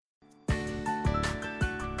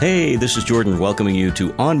Hey, this is Jordan welcoming you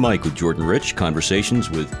to On Mic with Jordan Rich, conversations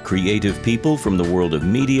with creative people from the world of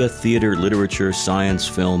media, theater, literature, science,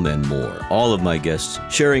 film, and more. All of my guests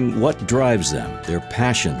sharing what drives them, their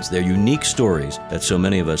passions, their unique stories that so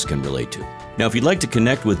many of us can relate to. Now, if you'd like to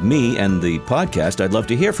connect with me and the podcast, I'd love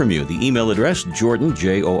to hear from you. The email address, Jordan,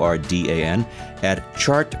 Jordan, at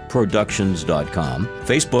chartproductions.com.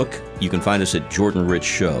 Facebook, you can find us at Jordan Rich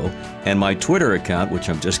Show. And my Twitter account, which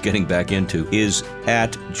I'm just getting back into, is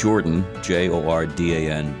at Jordan, Jordan,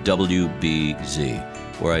 WBZ,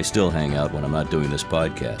 where I still hang out when I'm not doing this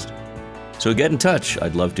podcast. So get in touch.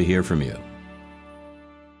 I'd love to hear from you.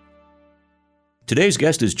 Today's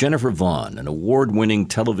guest is Jennifer Vaughn, an award-winning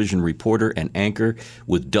television reporter and anchor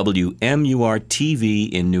with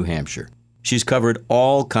WMUR-TV in New Hampshire. She's covered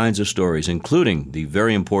all kinds of stories, including the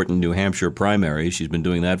very important New Hampshire primary. She's been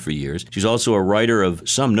doing that for years. She's also a writer of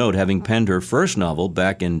some note, having penned her first novel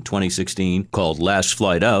back in 2016 called Last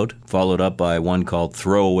Flight Out, followed up by one called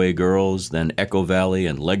Throwaway Girls, then Echo Valley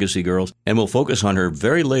and Legacy Girls. And we'll focus on her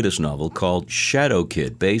very latest novel called Shadow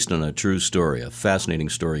Kid, based on a true story, a fascinating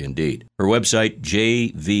story indeed. Her website,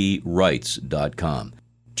 jvrights.com.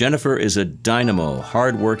 Jennifer is a dynamo,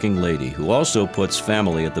 hard-working lady who also puts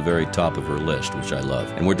family at the very top of her list, which I love.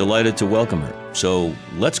 And we're delighted to welcome her. So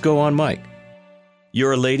let's go on mic.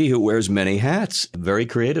 You're a lady who wears many hats, very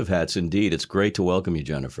creative hats indeed. It's great to welcome you,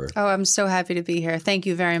 Jennifer. Oh, I'm so happy to be here. Thank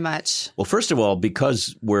you very much. Well, first of all,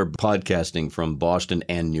 because we're podcasting from Boston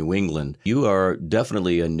and New England, you are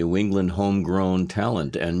definitely a New England homegrown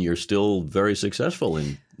talent, and you're still very successful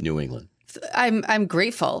in New England. I'm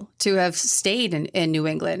grateful to have stayed in New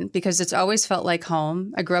England because it's always felt like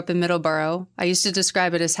home. I grew up in Middleborough. I used to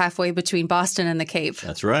describe it as halfway between Boston and the Cape.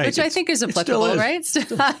 That's right. Which I think is applicable, right?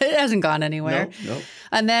 It hasn't gone anywhere. No.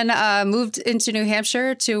 And then moved into New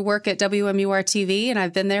Hampshire to work at WMUR-TV, and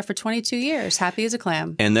I've been there for 22 years, happy as a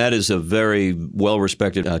clam. And that is a very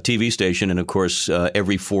well-respected TV station. And, of course,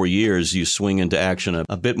 every 4 years you swing into action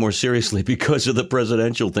a bit more seriously because of the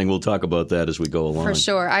presidential thing. We'll talk about that as we go along. For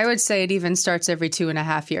sure. I would say it even starts every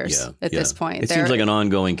 2.5 years at this point. It seems like an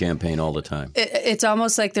ongoing campaign all the time. It's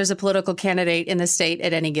almost like there's a political candidate in the state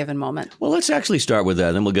at any given moment. Well, let's actually start with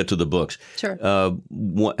that, then we'll get to the books. Sure.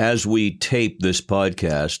 As we tape this podcast,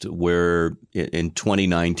 where in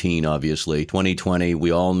 2019, obviously, 2020, we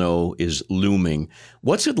all know is looming.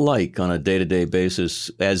 What's it like on a day-to-day basis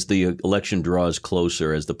as the election draws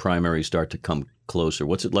closer, as the primaries start to come closer?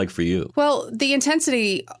 What's it like for you? Well, the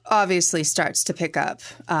intensity obviously starts to pick up,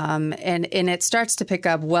 and it starts to pick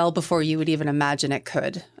up well before you would even imagine it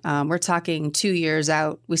could. We're talking 2 years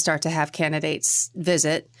out. We start to have candidates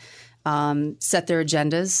visit, set their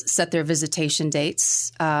agendas, set their visitation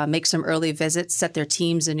dates, make some early visits, set their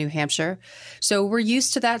teams in New Hampshire. So we're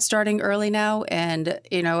used to that starting early now. And,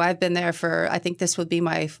 you know, I've been there for, I think this would be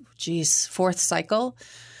my, fourth cycle.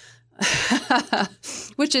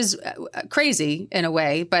 Which is crazy in a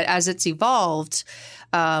way, but as it's evolved,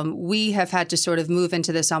 we have had to sort of move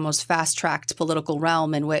into this almost fast-tracked political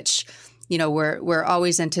realm in which, you know, we're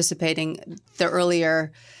always anticipating the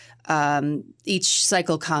earlier each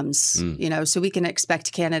cycle comes, you know, so we can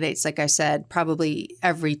expect candidates, like I said, probably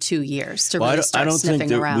every 2 years to really start sniffing around. I don't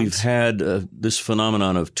think that we've had this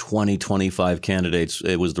phenomenon of 20, 25 candidates.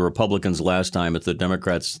 It was the Republicans last time. It's the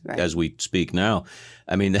Democrats as we speak now.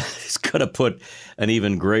 I mean, it's going to put an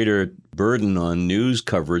even greater burden on news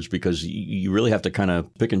coverage because you really have to kind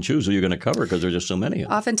of pick and choose who you're going to cover because there's just so many of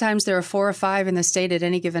them. Oftentimes there are 4 or 5 in the state at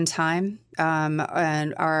any given time,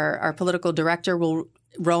 and our political director will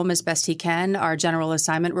roam as best he can. Our general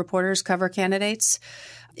assignment reporters cover candidates.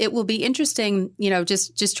 It will be interesting, you know,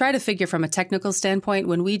 just try to figure from a technical standpoint,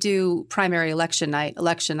 when we do primary election night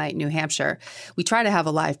in New Hampshire, we try to have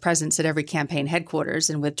a live presence at every campaign headquarters.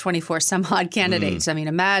 And with 24 some odd candidates, I mean,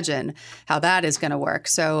 imagine how that is going to work.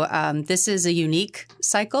 So this is a unique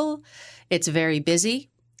cycle. It's very busy.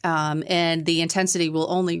 And the intensity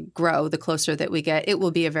will only grow the closer that we get. It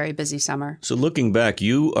will be a very busy summer. So looking back,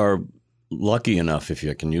 you are lucky enough, if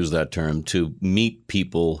you can use that term, to meet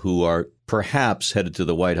people who are perhaps headed to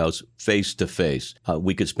the White House face to face.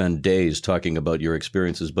 We could spend days talking about your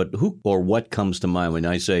experiences, but who or what comes to mind when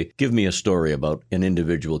I say, give me a story about an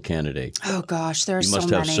individual candidate? Oh, gosh, there are so many.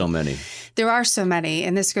 You must have so many. There are so many.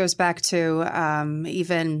 And this goes back to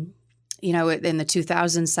even, you know, in the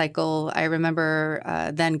 2000 cycle, I remember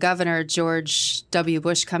then Governor George W.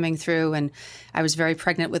 Bush coming through, and I was very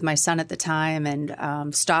pregnant with my son at the time,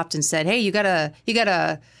 and stopped and said, "Hey, you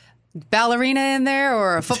gotta ballerina in there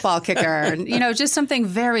or a football kicker, just something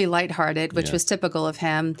very lighthearted, which was typical of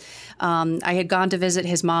him. I had gone to visit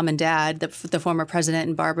his mom and dad, the former president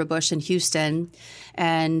and Barbara Bush in Houston.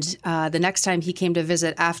 And the next time he came to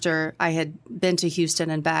visit after I had been to Houston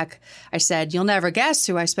and back, I said, "You'll never guess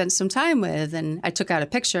who I spent some time with." And I took out a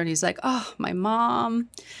picture and he's like, "Oh, my mom."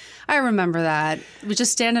 I remember that. We're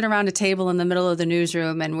just standing around a table in the middle of the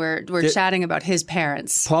newsroom, and we're chatting about his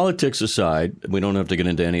parents. Politics aside, we don't have to get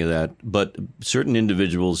into any of that, but certain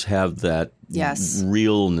individuals have that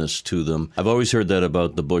realness to them. I've always heard that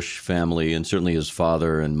about the Bush family, and certainly his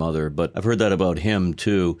father and mother, but I've heard that about him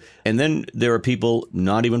too. And then there are people,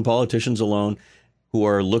 not even politicians alone, who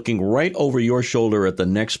are looking right over your shoulder at the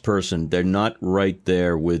next person. They're not right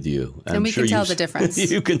there with you. And we can tell the difference.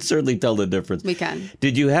 You can certainly tell the difference. We can.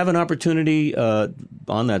 Did you have an opportunity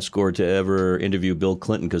on that score to ever interview Bill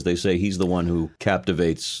Clinton? Because they say he's the one who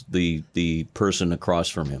captivates the person across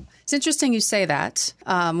from him. It's interesting you say that.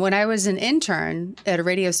 When I was an intern at a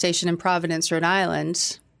radio station in Providence, Rhode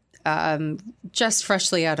Island, just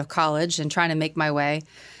freshly out of college and trying to make my way,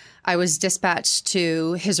 I was dispatched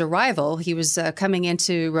to his arrival. He was coming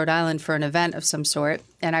into Rhode Island for an event of some sort,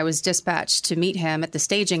 and I was dispatched to meet him at the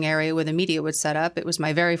staging area where the media would set up. It was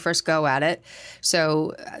my very first go at it.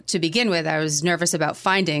 So to begin with, I was nervous about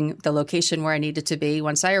finding the location where I needed to be.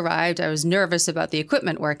 Once I arrived, I was nervous about the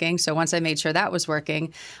equipment working. So once I made sure that was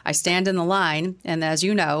working, I stand in the line, and as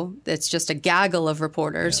you know, it's just a gaggle of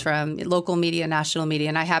reporters from local media, national media,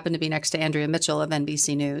 and I happened to be next to Andrea Mitchell of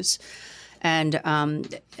NBC News. And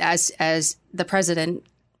as the president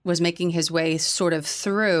was making his way sort of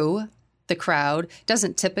through the crowd,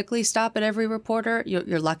 doesn't typically stop at every reporter.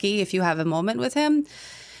 You're lucky if you have a moment with him.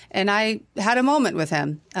 And I had a moment with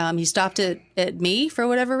him. He stopped at me for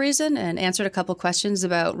whatever reason and answered a couple questions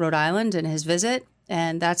about Rhode Island and his visit.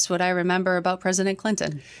 And that's what I remember about President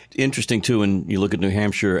Clinton. Interesting, too, when you look at New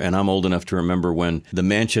Hampshire, and I'm old enough to remember when the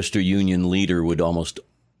Manchester Union leader would almost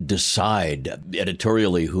decide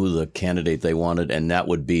editorially who the candidate they wanted, and that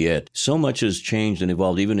would be it. So much has changed and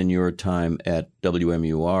evolved, even in your time at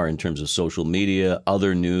WMUR, in terms of social media,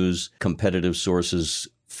 other news, competitive sources,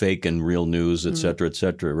 fake and real news, et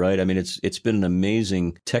cetera, right? I mean, it's been an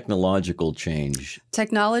amazing technological change.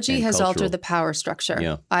 Technology has altered the power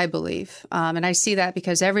structure, I believe. And I see that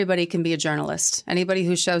because everybody can be a journalist. Anybody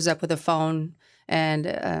who shows up with a phone and,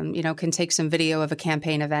 can take some video of a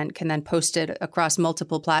campaign event, can then post it across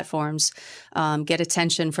multiple platforms, get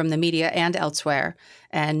attention from the media and elsewhere,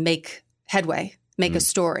 and make headway, make a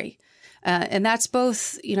story. And that's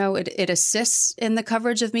both, it assists in the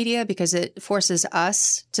coverage of media because it forces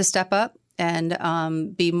us to step up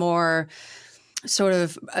and be more sort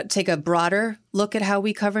of take a broader look at how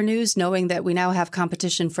we cover news, knowing that we now have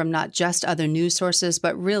competition from not just other news sources,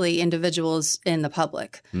 but really individuals in the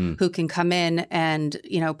public who can come in and,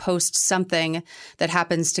 post something that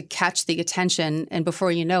happens to catch the attention. And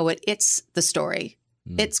before you know it, it's the story.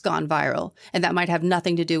 It's gone viral. And that might have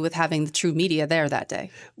nothing to do with having the true media there that day.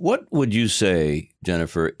 What would you say,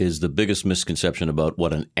 Jennifer, is the biggest misconception about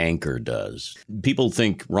what an anchor does? People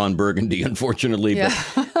think Ron Burgundy, unfortunately,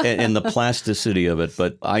 but, and the plasticity of it.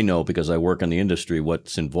 But I know, because I work in the industry,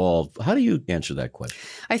 what's involved. How do you answer that question?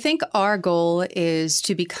 I think our goal is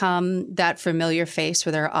to become that familiar face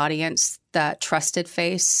with our audience, that trusted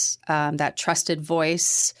face, that trusted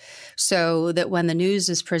voice, so that when the news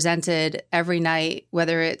is presented every night,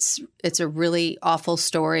 whether it's a really awful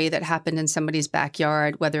story that happened in somebody's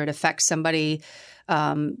backyard, whether it affects somebody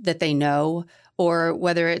that they know, or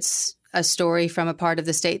whether it's a story from a part of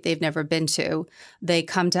the state they've never been to, they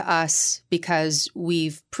come to us because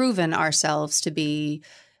we've proven ourselves to be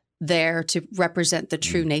there to represent the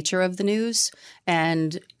true nature of the news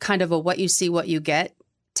and kind of a what you see, what you get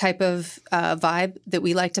type of vibe that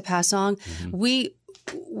we like to pass on. We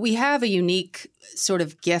have a unique sort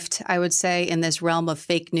of gift, I would say, in this realm of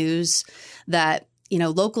fake news that,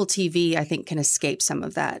 local TV, I think, can escape some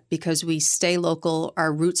of that because we stay local,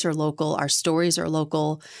 our roots are local, our stories are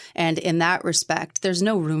local. And in that respect, there's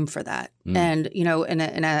no room for that. And,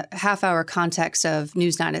 in a half-hour context of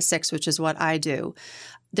News 9 at 6, which is what I do,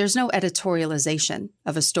 there's no editorialization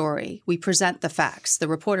of a story. We present the facts. The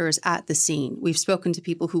reporter is at the scene. We've spoken to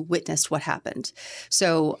people who witnessed what happened.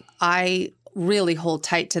 So I really hold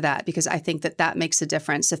tight to that because I think that makes a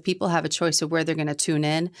difference. If people have a choice of where they're going to tune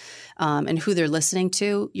in and who they're listening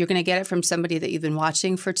to, you're going to get it from somebody that you've been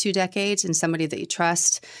watching for 2 decades and somebody that you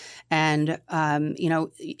trust. And,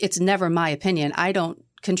 it's never my opinion. I don't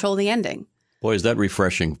control the ending. Boy, is that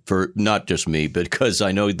refreshing for not just me, but because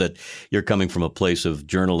I know that you're coming from a place of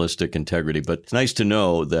journalistic integrity. But it's nice to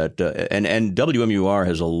know that, and WMUR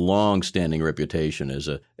has a long-standing reputation as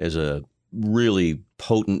a really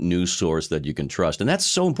potent news source that you can trust. And that's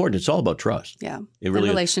so important. It's all about trust. Yeah. It really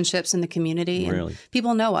and relationships in the community. Really. And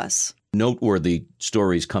people know us. Noteworthy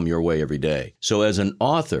stories come your way every day. So as an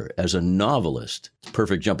author, as a novelist,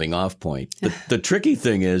 perfect jumping off point. The tricky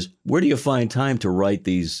thing is, where do you find time to write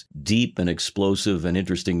these deep and explosive and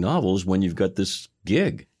interesting novels when you've got this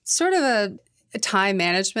gig? Sort of a time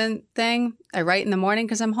management thing. I write in the morning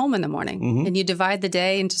because I'm home in the morning, and you divide the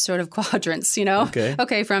day into sort of quadrants.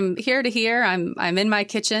 Okay, from here to here, I'm in my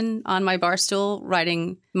kitchen on my bar stool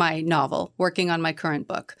writing my novel, working on my current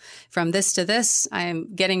book. From this to this,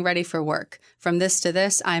 I'm getting ready for work. From this to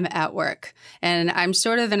this, I'm at work, and I'm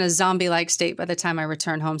sort of in a zombie-like state by the time I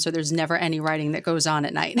return home. So there's never any writing that goes on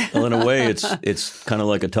at night. Well, in a way, it's kind of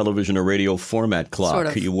like a television or radio format clock. Sort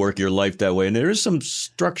of. You work your life that way, and there is some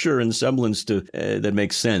structure and semblance to that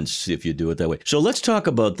makes sense if you do it that way. So let's talk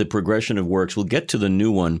about the progression of works. We'll get to the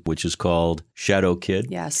new one, which is called Shadow Kid.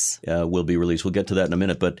 Yes. Will be released. We'll get to that in a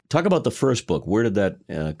minute. But talk about the first book. Where did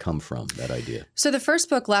that come from, that idea? So the first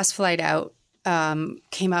book, Last Flight Out,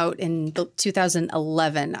 came out in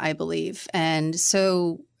 2011, I believe. And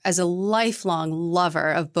so as a lifelong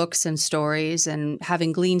lover of books and stories and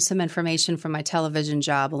having gleaned some information from my television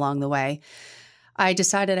job along the way, I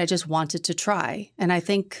decided I just wanted to try. And I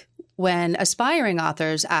think when aspiring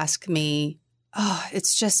authors ask me, it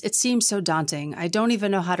seems so daunting. I don't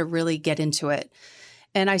even know how to really get into it.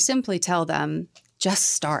 And I simply tell them, just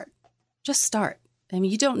start. Just start. I mean,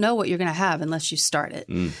 you don't know what you're going to have unless you start it.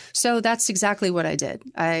 So that's exactly what I did.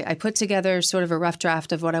 I put together sort of a rough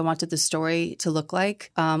draft of what I wanted the story to look like.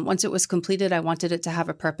 Once it was completed, I wanted it to have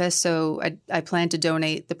a purpose. So I planned to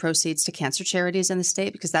donate the proceeds to cancer charities in the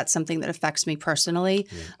state because that's something that affects me personally.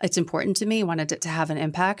 Yeah. It's important to me. I wanted it to have an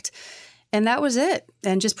impact. And that was it.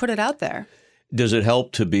 And just put it out there. Does it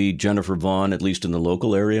help to be Jennifer Vaughn, at least in the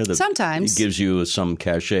local area? Sometimes. It gives you some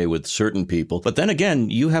cachet with certain people. But then again,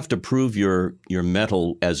 you have to prove your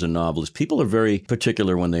mettle as a novelist. People are very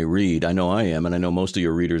particular when they read. I know I am, and I know most of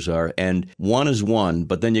your readers are. And one is one,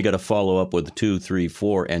 but then you got to follow up with 2, 3,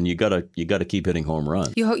 4, and you got to keep hitting home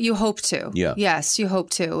runs. You hope to. Yeah. Yes, you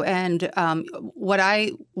hope to. And what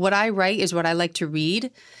I write is what I like to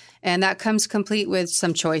read. And that comes complete with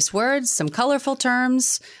some choice words, some colorful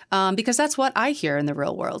terms, because that's what I hear in the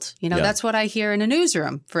real world. That's what I hear in a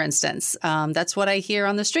newsroom, for instance. That's what I hear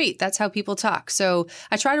on the street. That's how people talk. So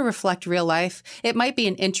I try to reflect real life. It might be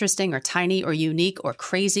an interesting or tiny or unique or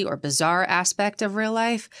crazy or bizarre aspect of real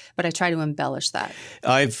life, but I try to embellish that.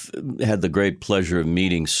 I've had the great pleasure of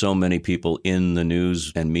meeting so many people in the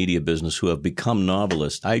news and media business who have become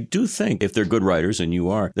novelists. I do think, if they're good writers, and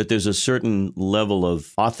you are, that there's a certain level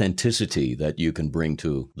of authenticity that you can bring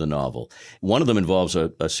to the novel. One of them involves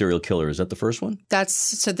a serial killer. Is that the first one?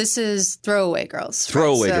 This is Throwaway Girls.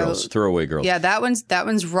 Throwaway Girls. Yeah, that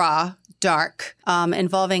one's raw, dark,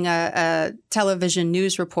 involving a television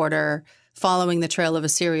news reporter following the trail of a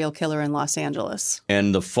serial killer in Los Angeles.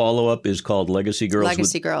 And the follow-up is called Legacy Girls?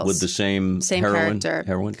 Legacy Girls. With the same heroine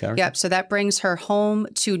character? Yep. So that brings her home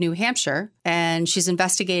to New Hampshire, and she's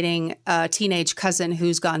investigating a teenage cousin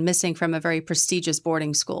who's gone missing from a very prestigious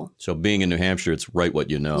boarding school. So being in New Hampshire, it's right what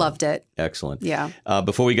you know. Loved it. Excellent. Yeah.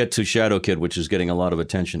 Before we get to Shadow Kid, which is getting a lot of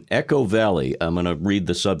attention, Echo Valley, I'm going to read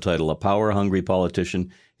the subtitle, A Power-Hungry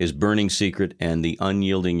Politician, His Burning Secret, and the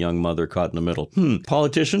Unyielding Young Mother Caught in the Middle.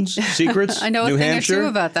 Secrets? I know New a thing Hampshire? or two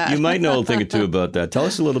about that. You might know a thing or two about that. Tell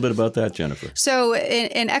us a little bit about that, Jennifer. So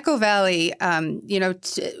in Echo Valley,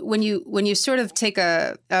 when you sort of take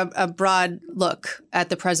a broad look at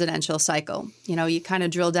the presidential cycle, you kind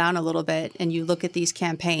of drill down a little bit and you look at these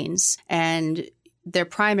campaigns, and their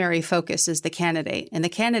primary focus is the candidate. And the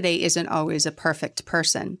candidate isn't always a perfect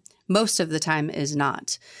person. Most of the time is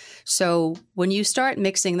not. So when you start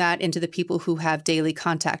mixing that into the people who have daily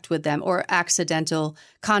contact with them or accidental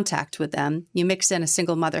contact with them, you mix in a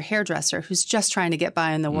single mother hairdresser who's just trying to get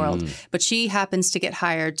by in the world, but she happens to get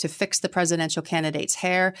hired to fix the presidential candidate's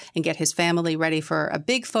hair and get his family ready for a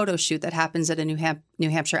big photo shoot that happens at a New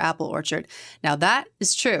Hampshire apple orchard. Now that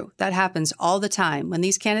is true. That happens all the time. When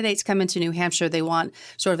these candidates come into New Hampshire, they want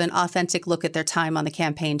sort of an authentic look at their time on the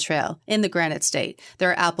campaign trail in the Granite State.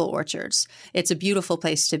 There are apple orchards. It's a beautiful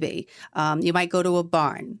place to be. You might go to a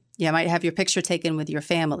barn. You might have your picture taken with your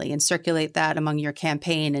family and circulate that among your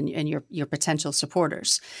campaign and your potential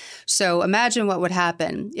supporters. So imagine what would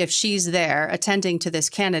happen if she's there attending to this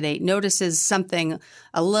candidate, notices something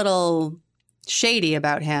a little shady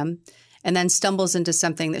about him, and then stumbles into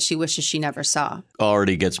something that she wishes she never saw.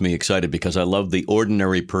 Already gets me excited because I love the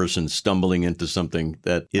ordinary person stumbling into something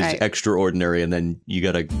that is extraordinary, and then you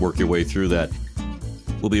got to work your way through that.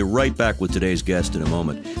 We'll be right back with today's guest in a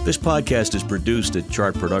moment. This podcast is produced at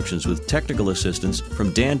Chart Productions with technical assistance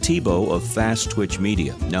from Dan Tebow of Fast Twitch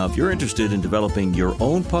Media. Now, if you're interested in developing your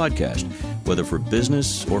own podcast, whether for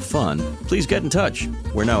business or fun, please get in touch.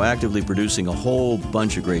 We're now actively producing a whole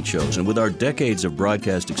bunch of great shows, and with our decades of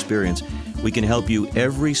broadcast experience, we can help you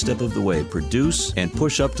every step of the way produce and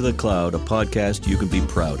push up to the cloud a podcast you can be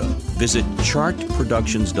proud of. Visit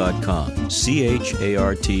chartproductions.com,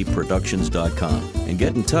 CHART Productions.com, and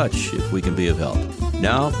get in touch if we can be of help.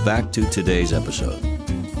 Now, back to today's episode.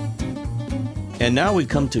 And now we've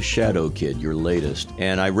come to Shadow Kid, your latest.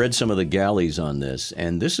 And I read some of the galleys on this,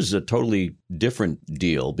 and this is a totally different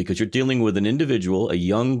deal because you're dealing with an individual, a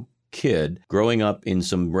young kid growing up in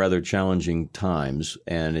some rather challenging times,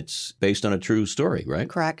 and it's based on a true story, right?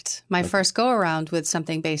 Correct. My first go-around with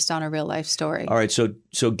something based on a real-life story. All right, so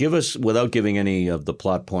give us, without giving any of the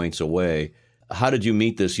plot points away, how did you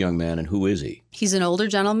meet this young man, and who is he? He's an older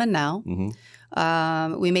gentleman now. Mm-hmm.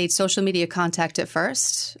 We made social media contact at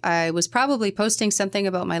first. I was probably posting something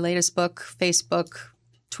about my latest book, Facebook,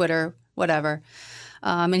 Twitter, whatever.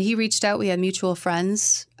 And he reached out. We had mutual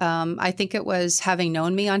friends. I think it was having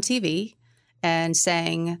known me on TV and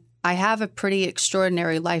saying, I have a pretty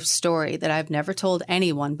extraordinary life story that I've never told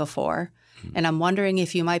anyone before. And I'm wondering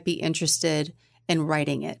if you might be interested in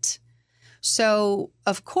writing it. So,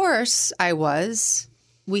 of course, I was.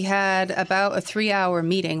 We had about a 3-hour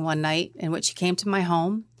meeting one night in which he came to my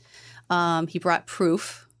home. He brought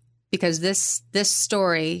proof because this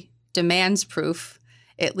story demands proof,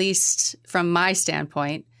 at least from my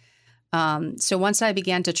standpoint. So once I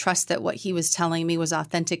began to trust that what he was telling me was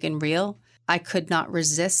authentic and real, I could not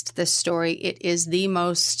resist this story. It is the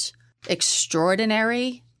most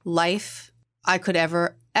extraordinary life I could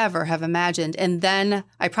ever have imagined. And then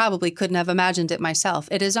I probably couldn't have imagined it myself.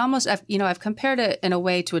 It is almost, I've compared it in a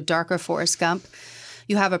way to a darker Forrest Gump.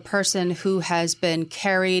 You have a person who has been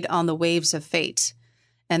carried on the waves of fate,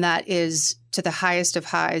 and that is to the highest of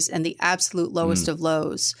highs and the absolute lowest of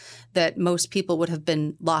lows that most people would have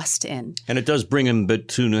been lost in. And it does bring him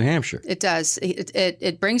to New Hampshire. It does.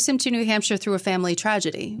 It brings him to New Hampshire through a family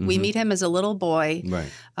tragedy. Mm-hmm. We meet him as a little boy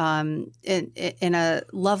in a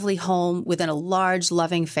lovely home within a large,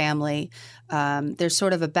 loving family. There's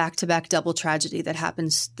sort of a back-to-back double tragedy that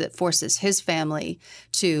happens that forces his family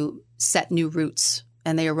to set new roots.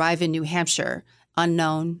 And they arrive in New Hampshire,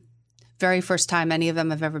 unknown, very first time any of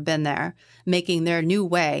them have ever been there, making their new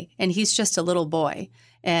way. And he's just a little boy.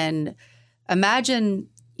 And imagine,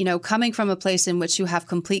 coming from a place in which you have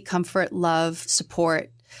complete comfort, love,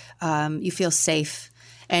 support, you feel safe,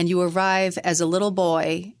 and you arrive as a little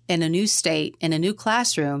boy in a new state, in a new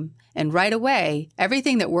classroom, and right away,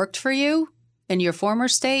 everything that worked for you in your former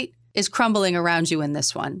state is crumbling around you in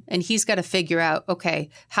this one. And he's got to figure out, okay,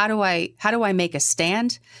 how do I make a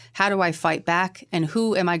stand? How do I fight back? And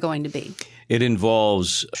who am I going to be? It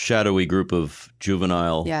involves a shadowy group of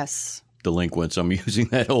juvenile delinquents. I'm using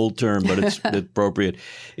that old term, but it's appropriate.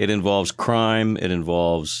 It involves crime. It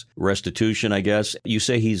involves restitution, I guess. You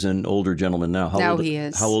say he's an older gentleman now. He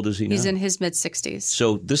is. How old is he now? He's in his mid-60s.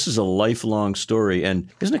 So this is a lifelong story.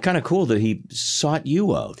 And isn't it kind of cool that he sought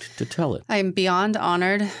you out to tell it? I am beyond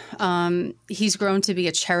honored. He's grown to be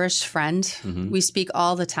a cherished friend. Mm-hmm. We speak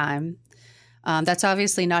all the time. That's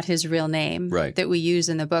obviously not his real name that we use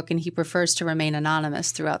in the book, and he prefers to remain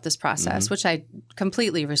anonymous throughout this process, which I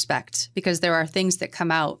completely respect because there are things that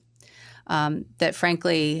come out that,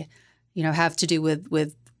 frankly, have to do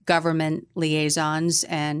with government liaisons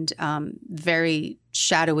and very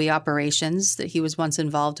shadowy operations that he was once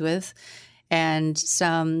involved with, and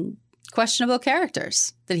some questionable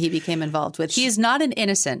characters that he became involved with. He is not an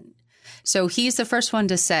innocent. So he's the first one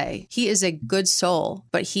to say he is a good soul,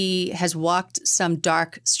 but he has walked some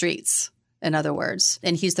dark streets, in other words.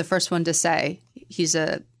 And he's the first one to say he's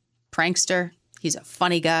a prankster. He's a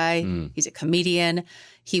funny guy. He's a comedian.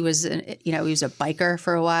 He was, he was a biker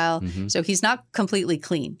for a while. Mm-hmm. So he's not completely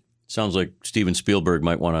clean. Sounds like Steven Spielberg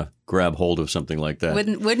might want to grab hold of something like that.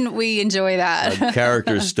 Wouldn't we enjoy that? A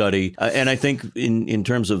character study. And I think in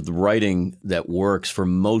terms of the writing that works for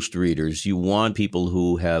most readers, you want people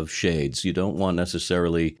who have shades. You don't want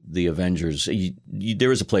necessarily the Avengers.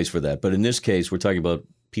 There is a place for that. But in this case, we're talking about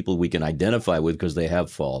people we can identify with because they have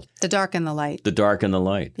fault. The dark and the light. The dark and the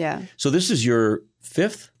light. Yeah. So this is your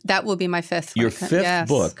fifth? That will be my fifth. Your fifth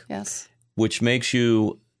book. Yes. Which makes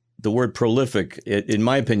you the word prolific, in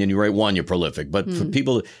my opinion, you write one, you're prolific. But for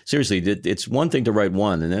people, seriously, it's one thing to write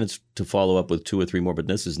one, and then it's to follow up with 2 or 3 more. But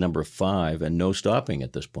this is number 5, and no stopping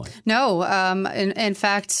at this point. No. In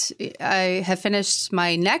fact, I have finished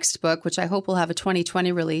my next book, which I hope will have a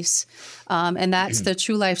 2020 release. And that's the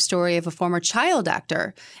true life story of a former child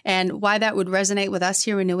actor. And why that would resonate with us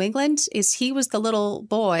here in New England is he was the little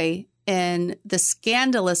boy in the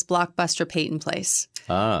scandalous blockbuster Peyton Place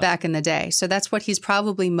back in the day. So that's what he's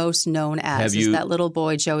probably most known as, is that little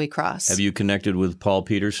boy, Joey Cross. Have you connected with Paul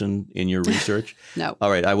Peterson in your research? No.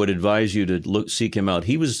 All right. I would advise you to seek him out.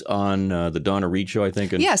 He was on the Donna Reed show, I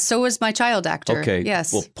think. Yes, so was my child actor. Okay.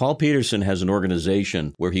 Yes. Well, Paul Peterson has an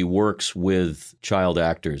organization where he works with child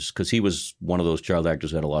actors because he was one of those child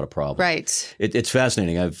actors who had a lot of problems. Right. It's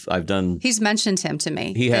fascinating. I've done. He's mentioned him to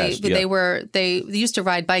me. He has. They used to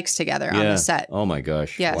ride bikes together on the set. Oh my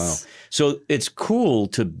gosh. Yes. Wow. So it's cool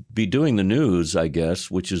to be doing the news, I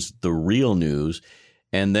guess, which is the real news.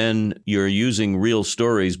 And then you're using real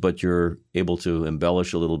stories, but you're able to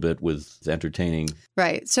embellish a little bit with entertaining.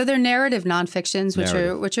 Right. So they're narrative nonfictions,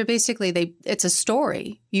 which are basically it's a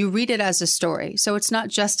story. You read it as a story. So it's not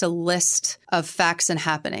just a list of facts and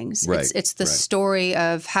happenings. Right. It's the story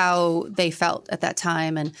of how they felt at that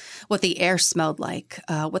time and what the air smelled like,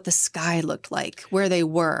 what the sky looked like, where they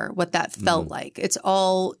were, what that felt like. It's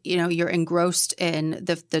all, you're engrossed in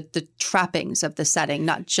the trappings of the setting,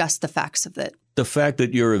 not just the facts of it. The fact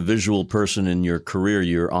that you're a visual person in your career,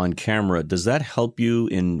 you're on camera, does that help you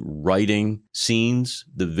in writing scenes,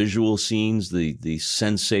 the visual scenes, the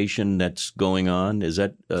sensation that's going on? Is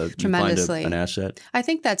that tremendously you find an asset? I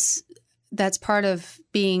think that's part of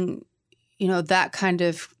being, that kind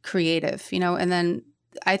of creative, and then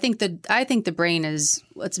I think the brain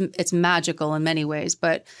it's magical in many ways,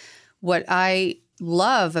 but what I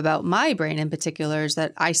love about my brain in particular is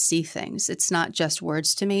that I see things. It's not just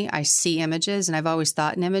words to me. I see images, and I've always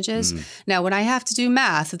thought in images. Now, when I have to do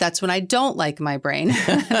math, that's when I don't like my brain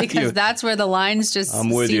because that's where the lines just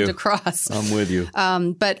seem to cross. I'm with you.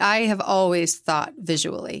 But I have always thought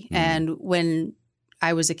visually. And when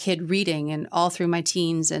I was a kid reading and all through my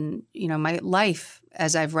teens and, my life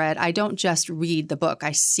as I've read, I don't just read the book.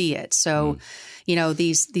 I see it. So,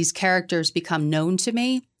 these characters become known to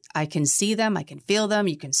me. I can see them. I can feel them.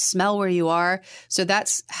 You can smell where you are. So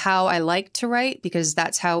that's how I like to write because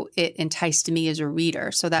that's how it enticed me as a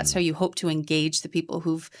reader. So that's how you hope to engage the people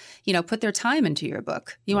who've, put their time into your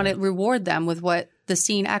book. You want to reward them with what the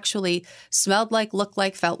scene actually smelled like, looked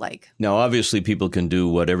like, felt like. Now, obviously, people can do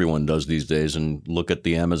what everyone does these days and look at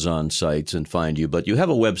the Amazon sites and find you. But you have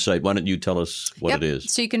a website. Why don't you tell us what it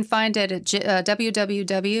is? So you can find it at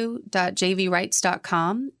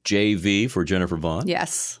www.jvwrites.com. JV for Jennifer Vaughn.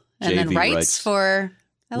 Yes. And then writes for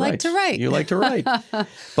I like to write. You like to write.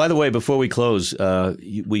 By the way, before we close,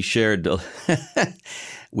 we shared a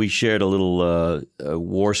little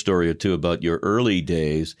war story or two about your early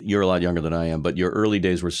days. You're a lot younger than I am, but your early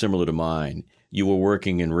days were similar to mine. You were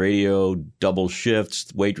working in radio, double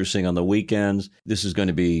shifts, waitressing on the weekends. This is going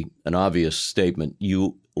to be an obvious statement.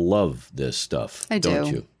 You love this stuff, don't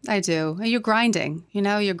you? I do. You're grinding.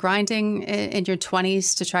 You're grinding in your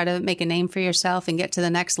 20s to try to make a name for yourself and get to the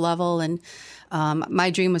next level. And my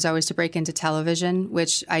dream was always to break into television,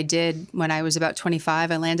 which I did when I was about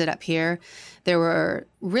 25. I landed up here. There were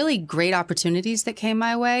really great opportunities that came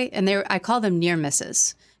my way, and I call them near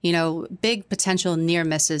misses. Big potential near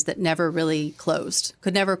misses that never really closed,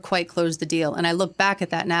 could never quite close the deal. And I look back at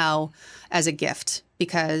that now as a gift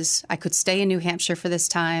because I could stay in New Hampshire for this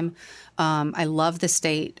time. I love the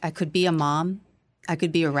state. I could be a mom. I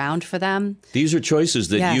could be around for them. These are choices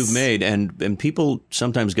that you've made, and people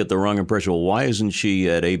sometimes get the wrong impression. Well, why isn't she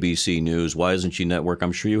at ABC News? Why isn't she network?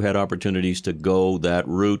 I'm sure you had opportunities to go that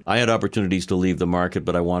route. I had opportunities to leave the market,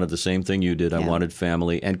 but I wanted the same thing you did. I wanted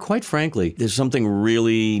family. And quite frankly, there's something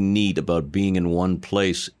really neat about being in one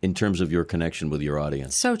place in terms of your connection with your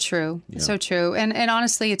audience. So true. Yeah. So true. And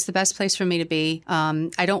honestly, it's the best place for me to be.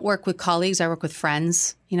 I don't work with colleagues. I work with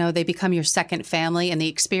friends. They become your second family, and the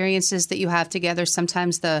experiences that you have together,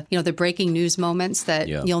 sometimes the breaking news moments that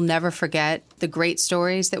you'll never forget, the great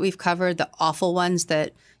stories that we've covered, the awful ones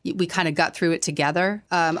that we kind of got through it together.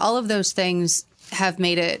 All of those things have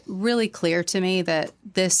made it really clear to me that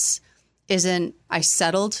this isn't, I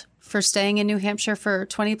settled for staying in New Hampshire for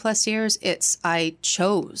 20 plus years. It's I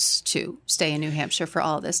chose to stay in New Hampshire for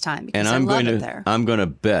all this time because I love it there. I'm going to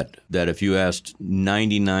bet that if you asked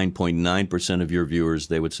 99.9% of your viewers,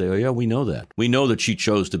 they would say, oh, yeah, we know that. We know that she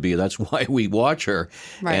chose to be. That's why we watch her.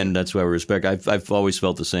 Right. And that's why we respect. I've always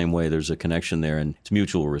felt the same way. There's a connection there, and it's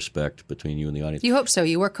mutual respect between you and the audience. You hope so.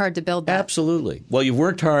 You work hard to build that. Absolutely. Well, you've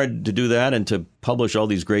worked hard to do that and to publish all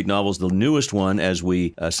these great novels. The newest one, as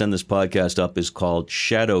we send this podcast up, is called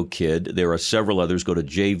Shadow Kid. There are several others. Go to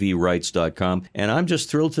jvwrites.com. And I'm just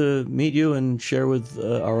thrilled to meet you and share with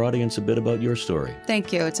our audience a bit about your story.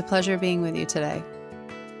 Thank you. It's a pleasure being with you today.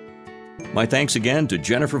 My thanks again to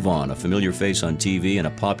Jennifer Vaughn, a familiar face on TV and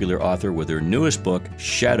a popular author with her newest book,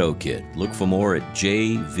 Shadow Kid. Look for more at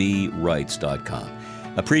jvwrites.com.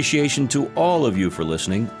 Appreciation to all of you for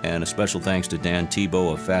listening, and a special thanks to Dan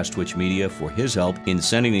Tebow of Fast Twitch Media for his help in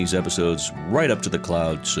sending these episodes right up to the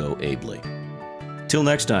cloud so ably. Till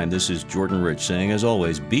next time, this is Jordan Rich saying, as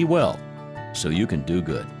always, be well so you can do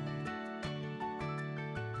good.